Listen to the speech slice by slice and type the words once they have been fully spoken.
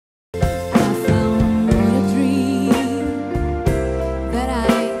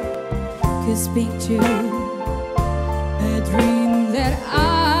speak to, a dream that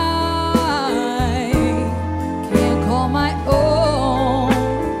I can't call my own.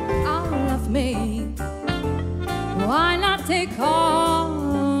 All of me, why not take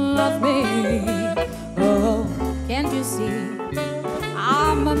all of me? Oh, can't you see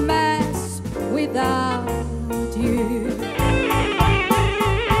I'm a mess without you?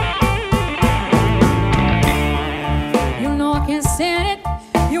 You know I can't stand it.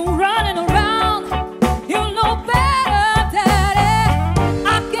 You're running around, you know better, Daddy.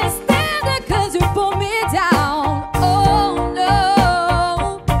 I can't stand it 'cause you pull me down. Oh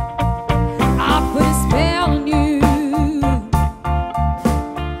no, I put a spell on you.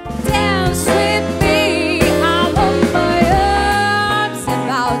 Dance with me, I want my arms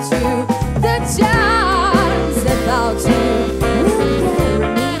about you. The jazz about you.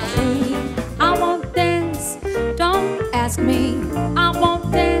 I won't dance, don't ask me. I won't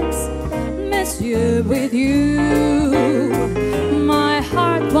dance, miss you with you. My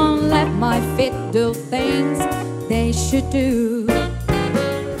heart won't let my feet do things they should do.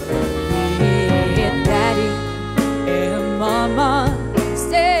 Yeah, Daddy and Mama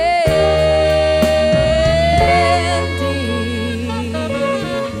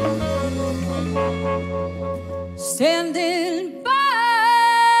standing by.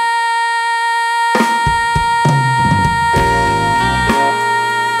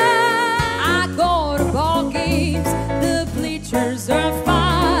 I go to ball games, the bleachers are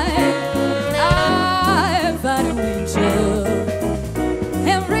fine. I find an angel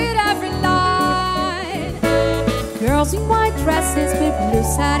and read every line. Girls in white dresses with blue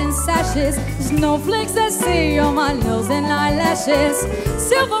satin sashes, snowflakes I see on my nose and eyelashes,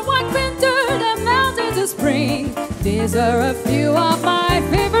 silver white winter, the mountains of spring. These are a few of my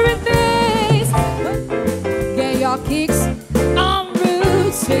favorite things. Get your kicks on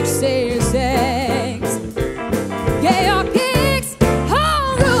Route 66. Get your kicks on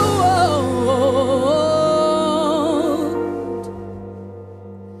Route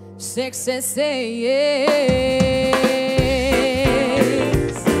 66.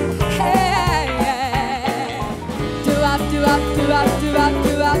 Hey, do up, do up, do up, do up,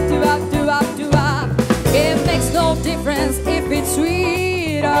 do up, do up, do up, do up. It makes no difference if it's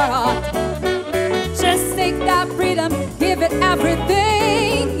sweet or hot. Just take that freedom, give it everything.